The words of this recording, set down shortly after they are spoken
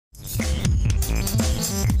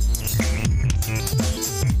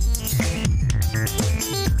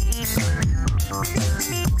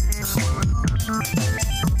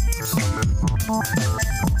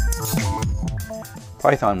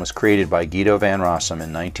Python was created by Guido van Rossum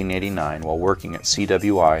in 1989 while working at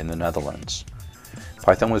CWI in the Netherlands.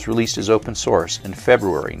 Python was released as open source in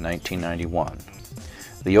February 1991.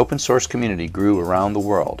 The open source community grew around the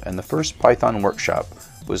world, and the first Python workshop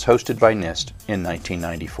was hosted by NIST in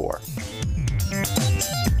 1994.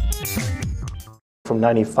 From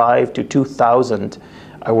 1995 to 2000,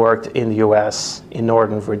 I worked in the US, in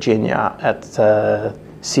Northern Virginia, at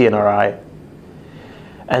CNRI.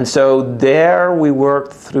 And so there we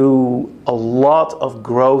worked through a lot of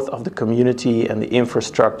growth of the community and the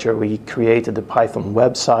infrastructure. We created the Python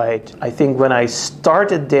website. I think when I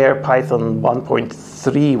started there, Python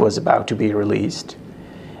 1.3 was about to be released.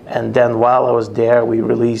 And then while I was there, we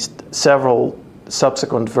released several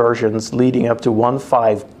subsequent versions leading up to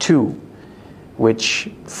 1.5.2, which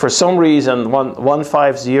for some reason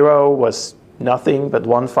 1.5.0 was nothing, but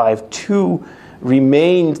 1.5.2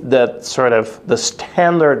 remained that sort of the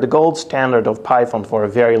standard, the gold standard of Python for a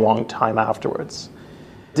very long time afterwards.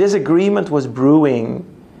 Disagreement was brewing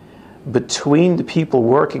between the people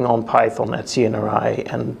working on Python at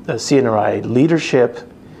CNRI and the CNRI leadership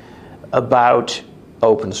about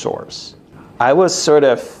open source. I was sort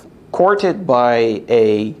of courted by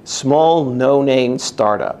a small no-name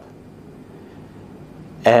startup.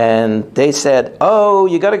 And they said, "Oh,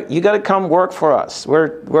 you gotta come work for us.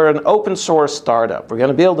 We're an open source startup. We're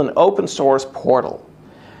going to build an open source portal,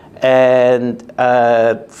 and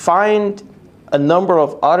find a number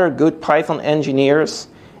of other good Python engineers,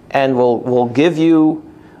 and we'll give you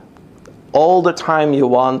all the time you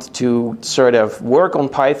want to sort of work on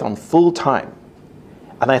Python full time."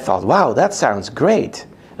 And I thought, wow, that sounds great.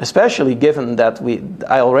 Especially given that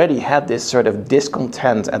I already had this sort of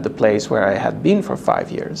discontent at the place where I had been for 5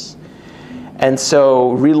 years. And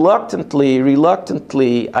so reluctantly,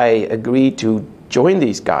 I agreed to join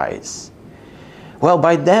these guys. Well,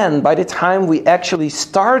 by the time we actually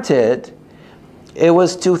started, it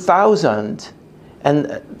was 2000,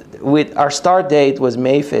 and our start date was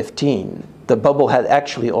May 15. The bubble had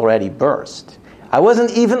actually already burst. I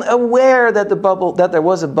wasn't even aware that there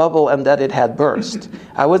was a bubble and that it had burst.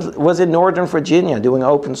 I was in Northern Virginia doing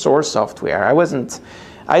open source software.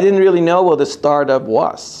 I didn't really know what a startup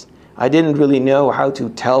was. I didn't really know how to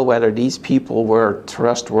tell whether these people were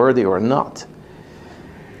trustworthy or not.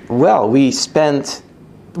 Well, we spent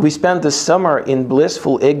the summer in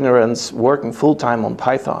blissful ignorance working full-time on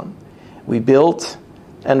Python. We built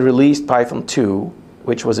and released Python 2,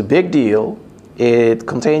 which was a big deal. It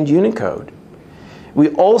contained Unicode. We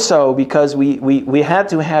also, because we had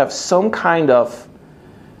to have some kind of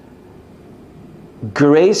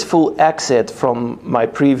graceful exit from my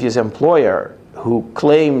previous employer, who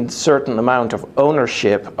claimed certain amount of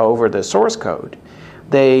ownership over the source code.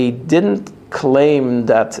 They didn't claim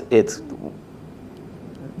that it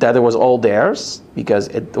was all theirs, because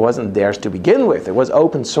it wasn't theirs to begin with. It was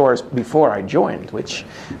open source before I joined, which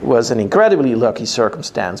was an incredibly lucky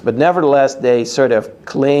circumstance. But nevertheless, they sort of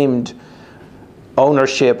claimed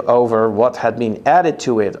ownership over what had been added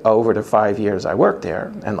to it over the 5 years I worked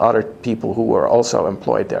there, and other people who were also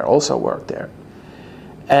employed there also worked there.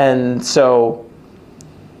 And so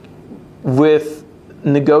with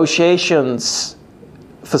negotiations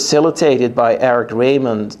facilitated by Eric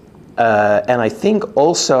Raymond, and I think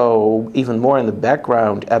also even more in the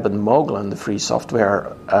background, Eben Moglen, the free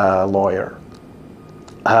software lawyer,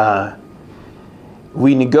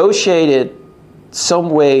 we negotiated some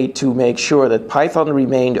way to make sure that Python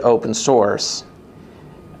remained open source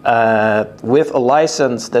with a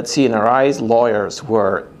license that CNRI's lawyers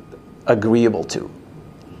were agreeable to.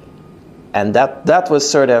 And that was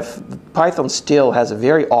sort of, Python still has a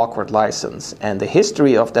very awkward license, and the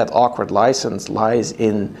history of that awkward license lies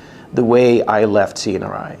in the way I left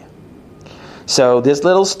CNRI. So this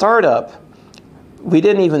little startup, we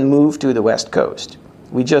didn't even move to the West Coast.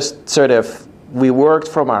 We just sort of, we worked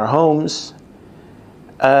from our homes.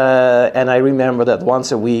 And I remember that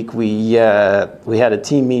once a week we had a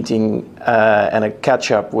team meeting and a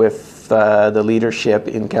catch-up with the leadership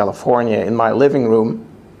in California in my living room.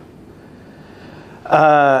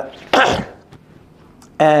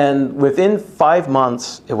 And within 5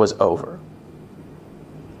 months, it was over.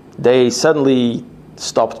 They suddenly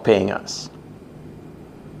stopped paying us.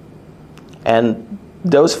 And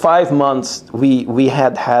those 5 months, we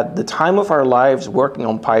had the time of our lives working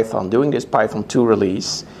on Python, doing this Python 2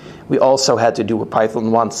 release. We also had to do a Python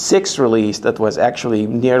 1.6 release that was actually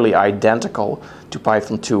nearly identical to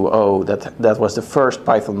Python 2.0. That was the first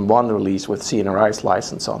Python 1 release with CNRI's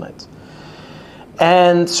license on it.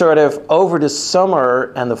 And sort of over the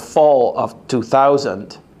summer and the fall of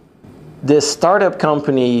 2000, this startup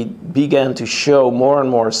company began to show more and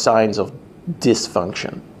more signs of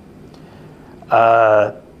dysfunction.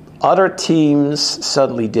 Other teams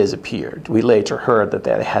suddenly disappeared. We later heard that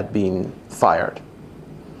they had been fired.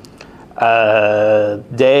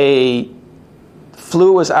 They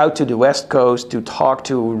flew us out to the West Coast to talk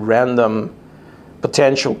to random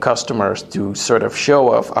potential customers to sort of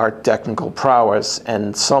show off our technical prowess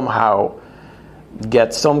and somehow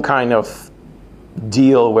get some kind of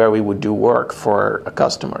deal where we would do work for a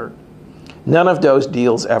customer. None of those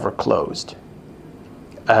deals ever closed.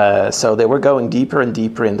 So they were going deeper and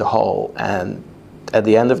deeper in the hole, and at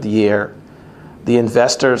the end of the year, the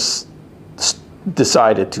investors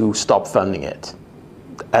decided to stop funding it.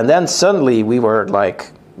 And then suddenly we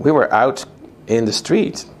were out in the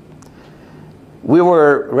street. We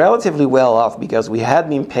were relatively well off because we had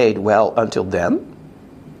been paid well until then.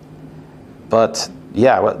 But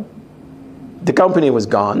yeah, the company was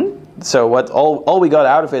gone. So what all we got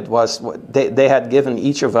out of it was they had given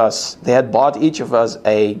each of us, they had bought each of us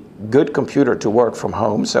a good computer to work from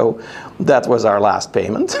home. So that was our last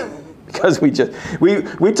payment. Because we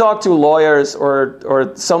talked to lawyers,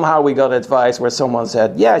 or somehow we got advice where someone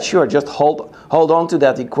said, yeah, sure, just hold on to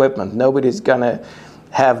that equipment. Nobody's gonna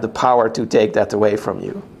have the power to take that away from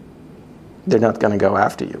you. They're not gonna go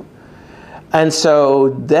after you. And so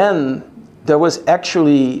then there was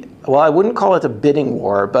actually, well, I wouldn't call it a bidding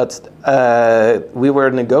war, but we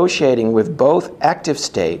were negotiating with both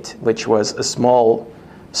ActiveState, which was a small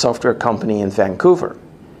software company in Vancouver,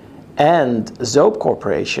 and Zope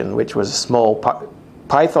Corporation, which was a small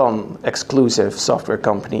Python exclusive software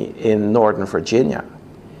company in Northern Virginia.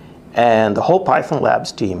 And the whole Python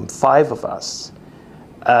Labs team, 5 of us,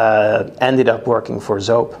 ended up working for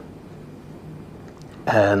Zope.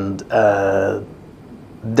 And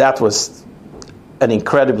that was an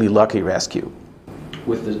incredibly lucky rescue.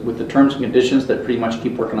 With the terms and conditions that pretty much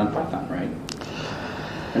keep working on Python, right?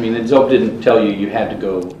 I mean, Zope didn't tell you had to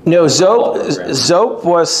go. No, Zope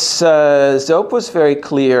was very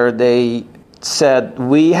clear. They said,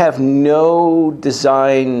 we have no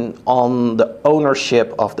design on the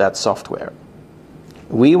ownership of that software.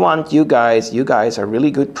 We want you guys are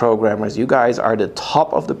really good programmers, you guys are the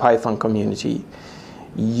top of the Python community.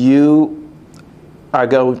 You are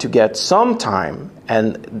going to get some time,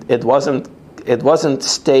 and it wasn't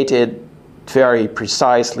stated very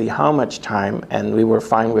precisely how much time, and we were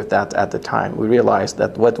fine with that at the time. We realized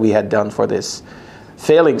that what we had done for this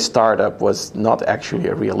failing startup was not actually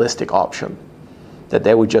a realistic option, that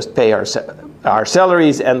they would just pay our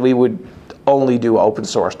salaries and we would only do open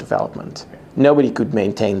source development. Nobody could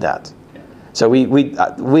maintain that. So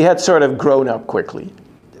we had sort of grown up quickly.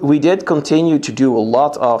 We did continue to do a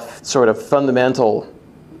lot of sort of fundamental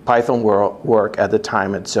Python work at the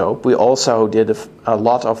time at Zope. We also did a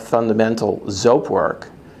lot of fundamental Zope work.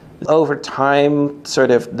 Over time, sort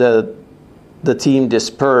of the team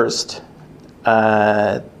dispersed.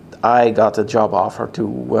 I got a job offer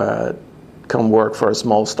to come work for a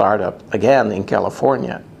small startup, again in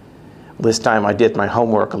California. This time I did my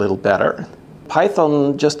homework a little better.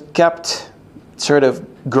 Python just kept sort of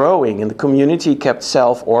growing, and the community kept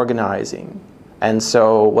self-organizing. And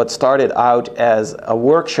so what started out as a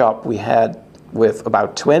workshop we had with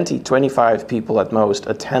about 25 people at most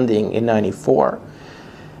attending in '94,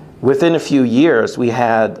 within a few years we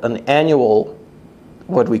had an annual,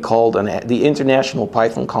 what we called the International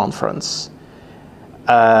Python Conference,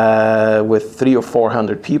 with 300 or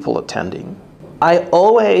 400 people attending. I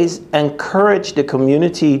always encourage the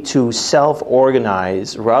community to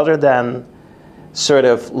self-organize rather than sort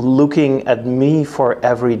of looking at me for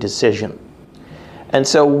every decision. And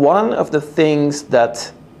so one of the things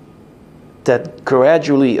that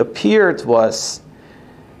gradually appeared was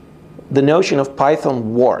the notion of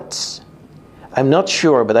Python warts. I'm not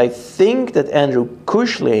sure, but I think that Andrew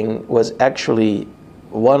Kushling was actually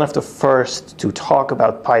one of the first to talk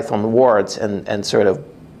about Python warts and sort of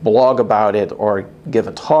blog about it or give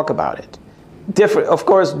a talk about it. Of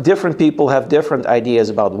course, different people have different ideas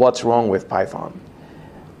about what's wrong with Python.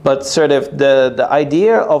 But sort of the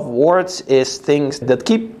idea of warts is things that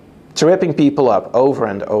keep tripping people up over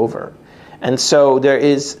and over. And so there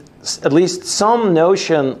is at least some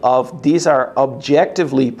notion of these are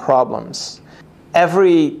objectively problems.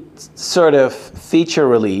 Every sort of feature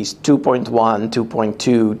release, 2.1,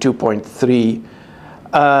 2.2,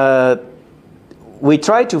 2.3, we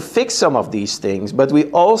tried to fix some of these things, but we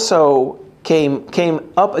also came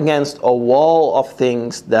up against a wall of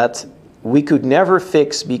things that we could never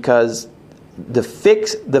fix because the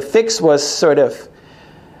fix was sort of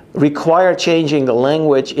require changing the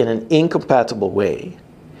language in an incompatible way.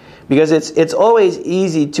 Because it's always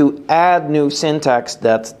easy to add new syntax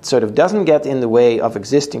that sort of doesn't get in the way of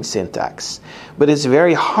existing syntax. But it's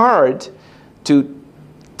very hard to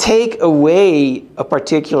take away a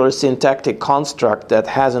particular syntactic construct that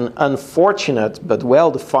has an unfortunate but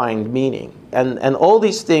well-defined meaning. And all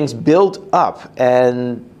these things build up,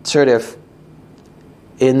 and sort of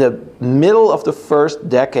in the middle of the first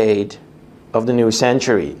decade of the new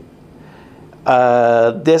century,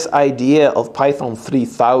 this idea of Python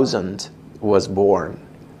 3000 was born.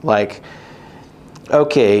 Like,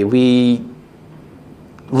 okay, we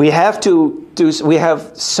have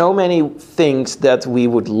so many things that we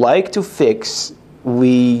would like to fix.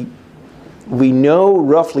 We know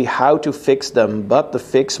roughly how to fix them, but the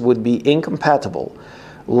fix would be incompatible.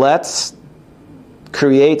 Let's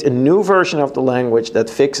create a new version of the language that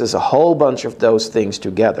fixes a whole bunch of those things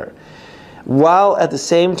together, while at the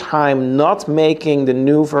same time not making the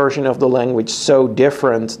new version of the language so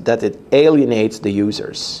different that it alienates the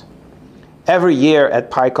users. Every year at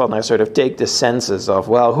PyCon I sort of take the census of,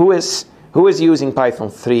 well, who is using Python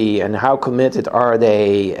 3 and how committed are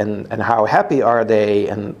they, and how happy are they,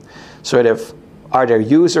 and sort of are their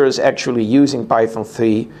users actually using Python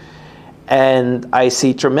 3? And I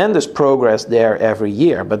see tremendous progress there every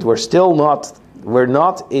year, but we're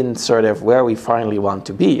not in sort of where we finally want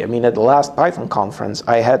to be. I mean, at the last Python conference,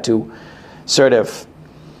 I had to sort of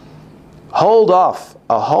hold off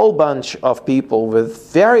a whole bunch of people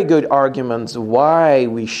with very good arguments why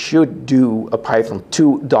we should do a Python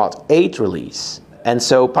 2.8 release. And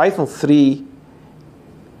so Python 3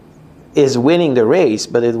 is winning the race,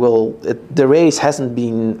 but the race hasn't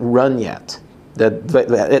been run yet.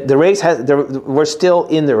 We're still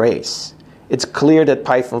in the race. It's clear that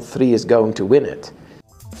Python 3 is going to win it.